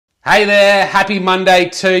Hey there, happy Monday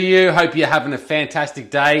to you. Hope you're having a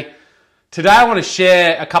fantastic day. Today I want to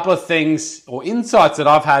share a couple of things or insights that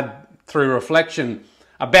I've had through reflection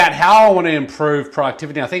about how I want to improve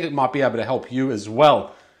productivity. I think it might be able to help you as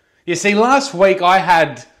well. You see, last week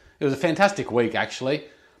it was a fantastic week actually,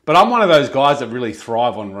 but I'm one of those guys that really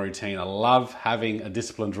thrive on routine. I love having a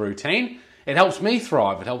disciplined routine. It helps me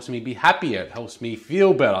thrive, it helps me be happier, it helps me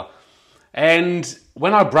feel better. And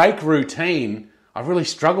when I break routine, I really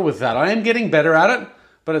struggle with that. I am getting better at it,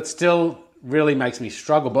 but it still really makes me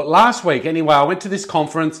struggle. But last week, anyway, I went to this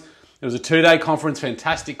conference. It was a 2-day conference,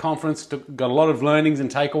 fantastic conference. Got a lot of learnings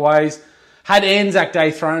and takeaways. Had Anzac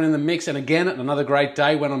Day thrown in the mix, and again, another great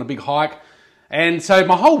day. Went on a big hike. And so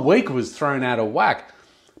my whole week was thrown out of whack.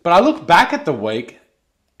 But I look back at the week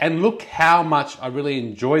and look how much I really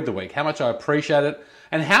enjoyed the week, how much I appreciate it,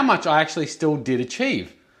 and how much I actually still did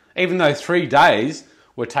achieve. Even though 3 days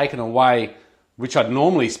were taken away, which I'd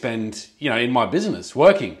normally spend, in my business,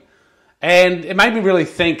 working. And it made me really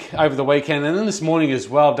think over the weekend, and then this morning as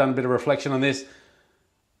well, I've done a bit of reflection on this.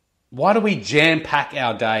 Why do we jam-pack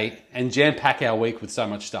our day and jam-pack our week with so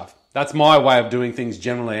much stuff? That's my way of doing things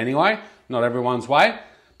generally anyway, not everyone's way.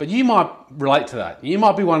 But you might relate to that. You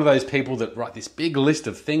might be one of those people that write this big list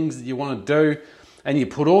of things that you want to do, and you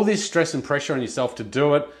put all this stress and pressure on yourself to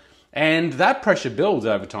do it, and that pressure builds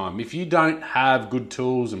over time. If you don't have good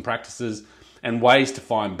tools and practices and ways to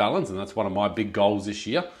find balance, and that's one of my big goals this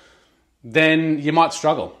year, then you might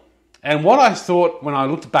struggle. And what I thought when I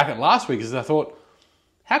looked back at last week is I thought,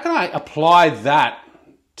 how can I apply that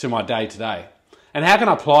to my day today? And how can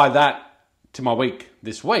I apply that to my week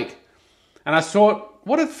this week? And I thought,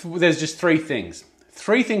 what if there's just 3 things?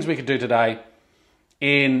 3 things we could do today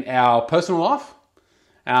in our personal life,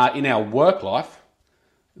 in our work life,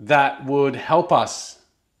 that would help us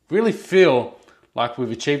really feel like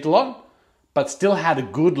we've achieved a lot, but still had a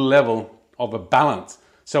good level of a balance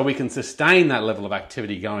so we can sustain that level of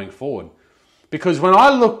activity going forward. Because when I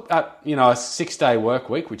look at, a 6-day work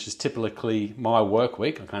week, which is typically my work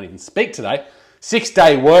week, I can't even speak today,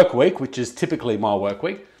 6-day work week, which is typically my work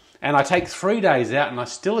week, and I take 3 days out and I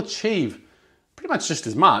still achieve pretty much just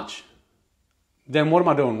as much, then what am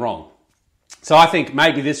I doing wrong? So I think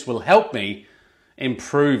maybe this will help me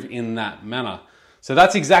improve in that manner. So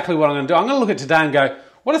that's exactly what I'm going to do. I'm going to look at today and go,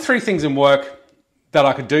 what are 3 things in work that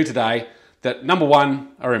I could do today that, number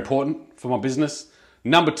 1, are important for my business,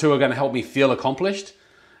 number 2, are going to help me feel accomplished,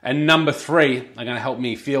 and number 3, are going to help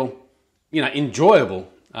me feel, enjoyable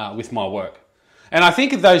with my work. And I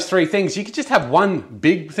think of those 3 things, you could just have one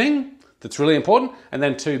big thing that's really important, and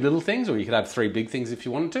then 2 little things, or you could have 3 big things if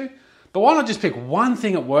you wanted to. But why not just pick one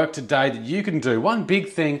thing at work today that you can do, one big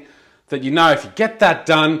thing that if you get that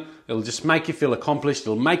done, it'll just make you feel accomplished,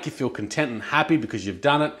 it'll make you feel content and happy because you've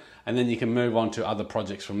done it, and then you can move on to other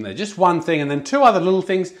projects from there. Just one thing, and then 2 other little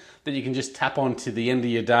things that you can just tap on to the end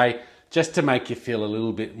of your day just to make you feel a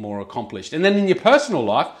little bit more accomplished. And then in your personal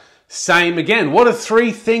life, same again. What are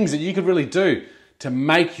 3 things that you could really do to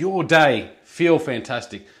make your day feel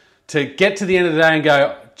fantastic? To get to the end of the day and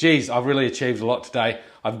go, geez, I've really achieved a lot today.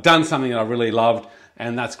 I've done something that I really loved,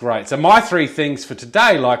 and that's great. So my 3 things for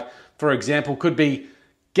today, for example, could be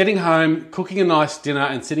getting home, cooking a nice dinner,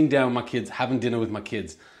 and sitting down with my kids, having dinner with my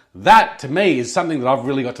kids. That, to me, is something that I've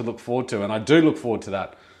really got to look forward to, and I do look forward to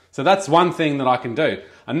that. So that's one thing that I can do.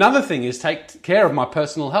 Another thing is take care of my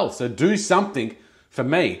personal health. So do something for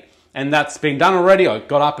me. And that's been done already. I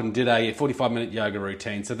got up and did a 45-minute yoga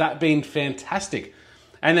routine. So that's been fantastic.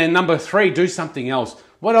 And then number 3, do something else.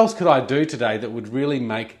 What else could I do today that would really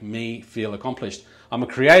make me feel accomplished? I'm a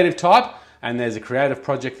creative type, and there's a creative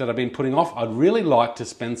project that I've been putting off. I'd really like to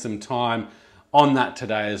spend some time on that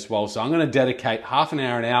today as well. So I'm going to dedicate half an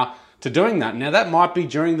hour to doing that. Now that might be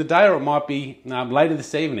during the day, or it might be later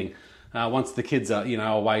this evening once the kids are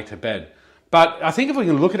away to bed. But I think if we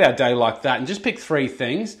can look at our day like that and just pick 3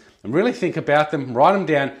 things and really think about them, write them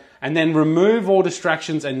down, and then remove all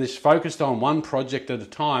distractions and just focused on one project at a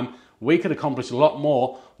time, we could accomplish a lot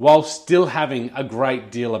more while still having a great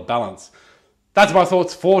deal of balance. That's my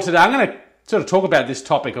thoughts for today. I'm going to sort of talk about this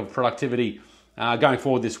topic of productivity going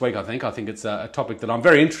forward this week, I think. I think it's a topic that I'm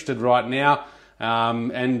very interested in right now,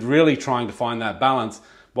 and really trying to find that balance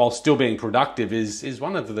while still being productive is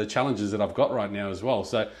one of the challenges that I've got right now as well.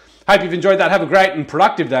 So hope you've enjoyed that. Have a great and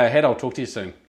productive day ahead. I'll talk to you soon.